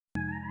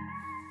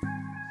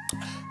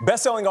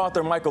Bestselling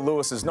author Michael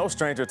Lewis is no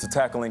stranger to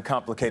tackling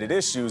complicated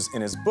issues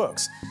in his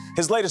books.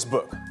 His latest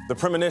book, The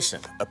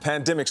Premonition, a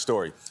pandemic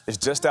story, is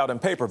just out in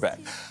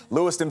paperback.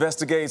 Lewis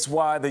investigates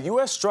why the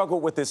U.S.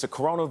 struggled with its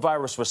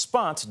coronavirus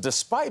response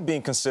despite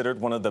being considered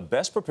one of the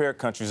best prepared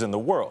countries in the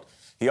world.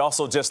 He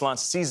also just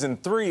launched season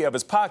 3 of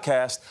his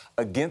podcast,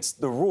 Against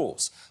the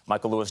Rules.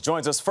 Michael Lewis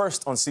joins us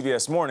first on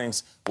CBS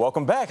Mornings.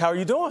 Welcome back. How are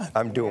you doing?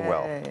 I'm doing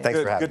well. Thanks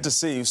for having me. Good to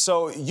see you.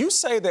 So you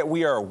say that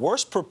we are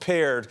worse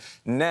prepared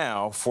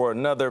now for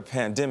another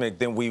pandemic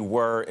than we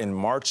were in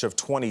March of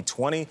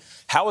 2020.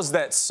 How is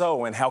that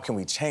so, and how can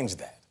we change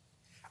that?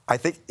 I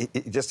think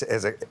it just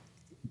as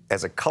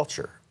a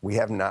culture, we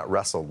have not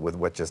wrestled with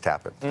what just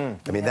happened.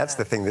 I mean, that's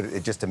the thing that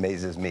it just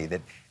amazes me,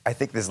 that I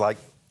think there's like,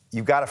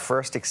 you've got to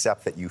first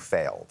accept that you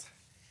failed.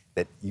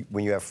 That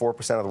when you have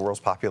 4% of the world's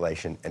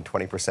population and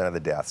 20% of the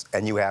deaths,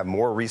 and you have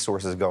more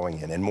resources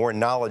going in and more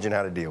knowledge in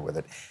how to deal with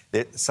it,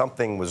 that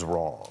something was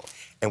wrong.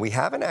 And we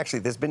haven't actually,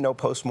 there's been no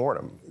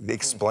postmortem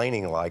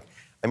explaining, like,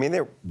 I mean,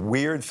 there are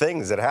weird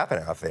things that happen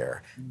out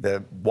there.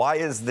 Why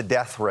is the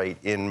death rate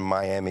in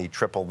Miami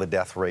triple the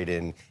death rate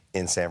in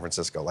San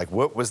Francisco? Like,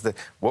 what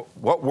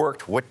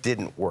worked, what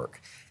didn't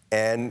work?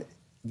 And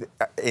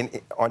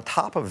on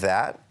top of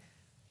that,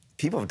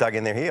 people have dug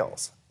in their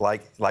heels.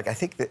 Like I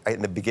think that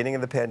in the beginning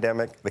of the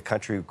pandemic, the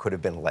country could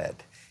have been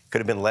led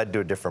to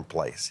a different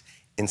place.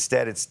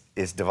 Instead,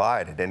 it's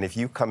divided. And if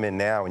you come in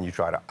now and you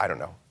try to, I don't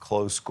know,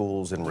 close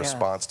schools in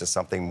response to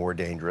something more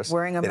dangerous.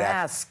 Wearing a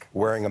mask.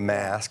 Wearing a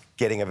mask,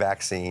 getting a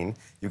vaccine.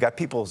 You've got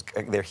people,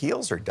 their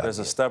heels are dug in. There's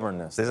a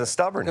stubbornness. There's a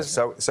stubbornness.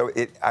 So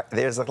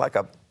there's like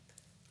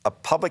a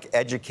public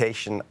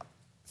education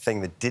thing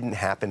that didn't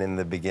happen in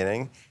the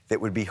beginning that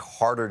would be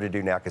harder to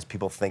do now because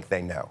people think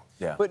they know.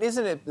 Yeah. But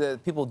isn't it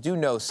that people do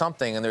know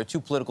something, and there are two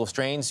political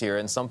strains here,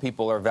 and some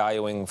people are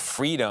valuing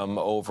freedom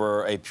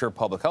over a pure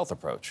public health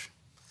approach?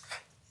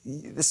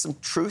 There's some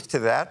truth to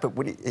that, but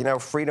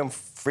freedom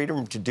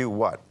to do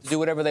what? To do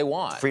whatever they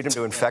want. Freedom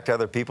to infect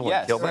other people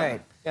and kill them?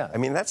 Right. Yeah. I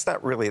mean, that's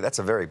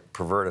a very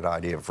perverted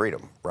idea of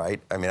freedom,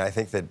 right? I mean, I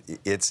think that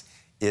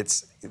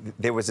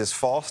there was this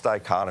false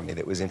dichotomy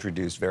that was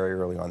introduced very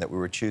early on, that we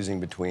were choosing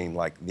between,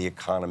 like, the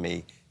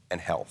economy and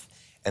health.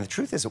 And the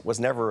truth is, it was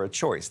never a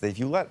choice. That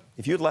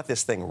if you'd let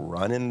this thing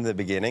run in the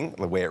beginning,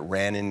 the way it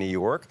ran in New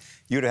York,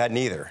 you'd have had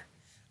neither.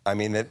 I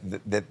mean,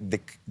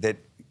 that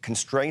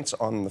constraints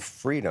on the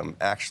freedom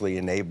actually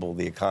enable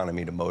the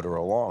economy to motor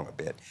along a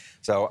bit.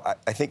 So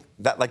I think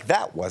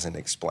that wasn't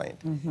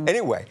explained.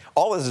 Anyway,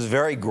 all this is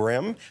very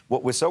grim.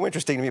 What was so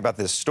interesting to me about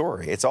this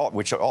story,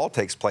 which all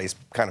takes place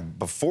kind of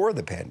before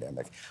the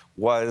pandemic,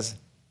 was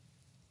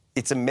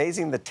it's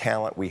amazing the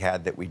talent we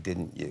had that we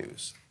didn't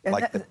use. And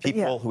like the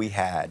people we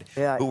had,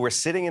 who were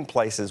sitting in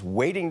places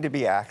waiting to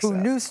be accessed. Who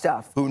knew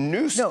stuff. Who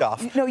knew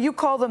stuff. No, you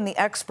call them the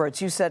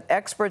experts. You said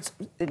experts,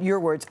 in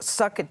your words,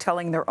 suck at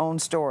telling their own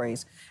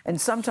stories.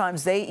 And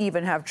sometimes they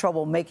even have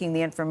trouble making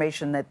the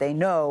information that they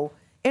know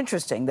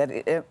interesting,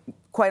 that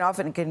quite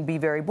often it can be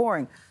very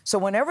boring. So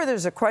whenever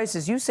there's a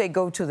crisis, you say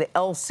go to the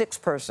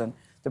L6 person,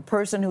 the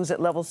person who's at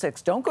level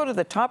 6. Don't go to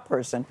the top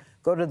person.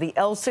 Go to the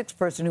L6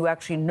 person who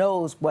actually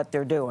knows what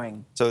they're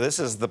doing. So this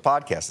is the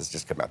podcast that's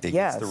just come out, the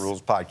Against the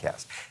Rules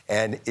podcast.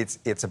 And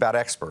it's about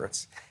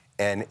experts.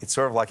 And it's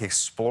sort of like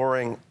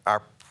exploring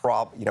our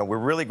problem. You know, we're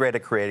really great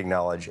at creating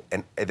knowledge.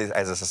 And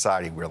as a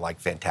society, we're like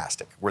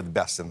fantastic. We're the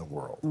best in the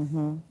world.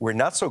 We're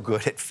not so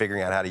good at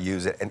figuring out how to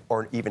use it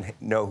or even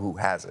know who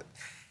has it.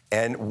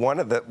 And one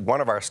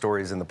of our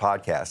stories in the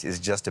podcast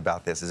is just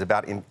about this. Is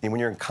about when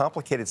you're in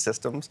complicated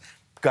systems,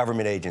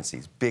 government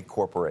agencies, big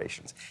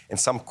corporations, and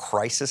some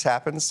crisis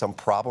happens, some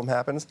problem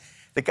happens,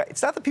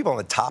 it's not the people on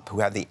the top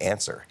who have the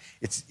answer.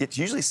 It's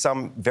usually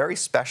some very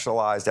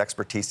specialized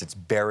expertise that's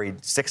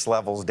buried 6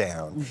 levels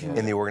down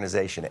in the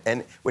organization.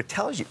 And what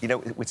tells you,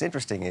 what's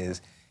interesting is,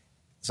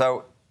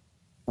 so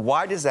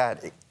why does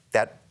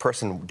that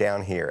person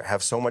down here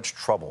have so much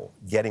trouble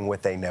getting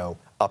what they know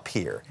up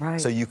here?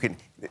 Right. So you can,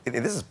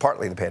 this is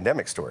partly the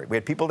pandemic story. We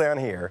had people down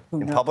here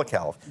in public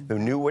health who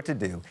knew what to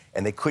do,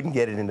 and they couldn't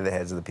get it into the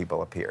heads of the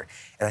people up here.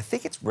 And I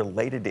think it's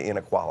related to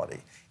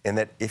inequality, in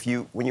that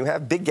when you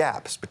have big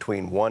gaps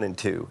between 1 and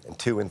 2 and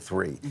 2 and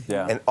 3,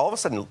 and all of a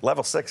sudden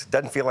level 6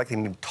 doesn't feel like they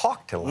need to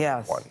talk to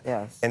level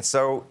 1. And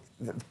so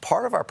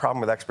part of our problem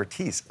with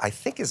expertise, I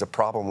think, is a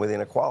problem with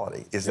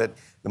inequality, is that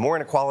the more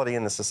inequality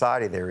in the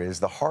society there is,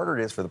 the harder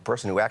it is for the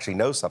person who actually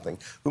knows something,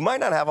 who might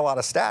not have a lot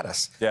of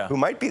status, who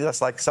might be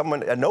just like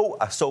someone,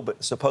 a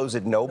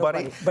supposed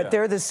nobody. But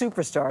they're the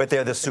superstar. But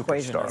they're the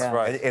superstar.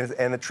 Right.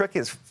 And the trick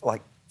is,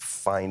 like,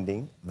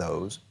 finding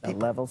those people.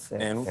 Level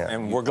 6.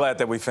 And we're glad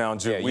that we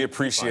found you. We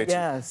appreciate you.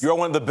 Yes. You're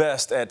one of the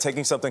best at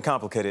taking something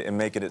complicated and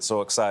making it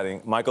so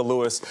exciting. Michael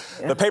Lewis,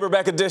 the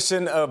paperback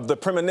edition of The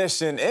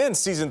Premonition and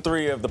season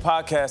 3 of the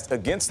podcast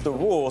Against the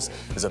Rules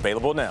is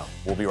available now.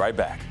 We'll be right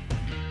back.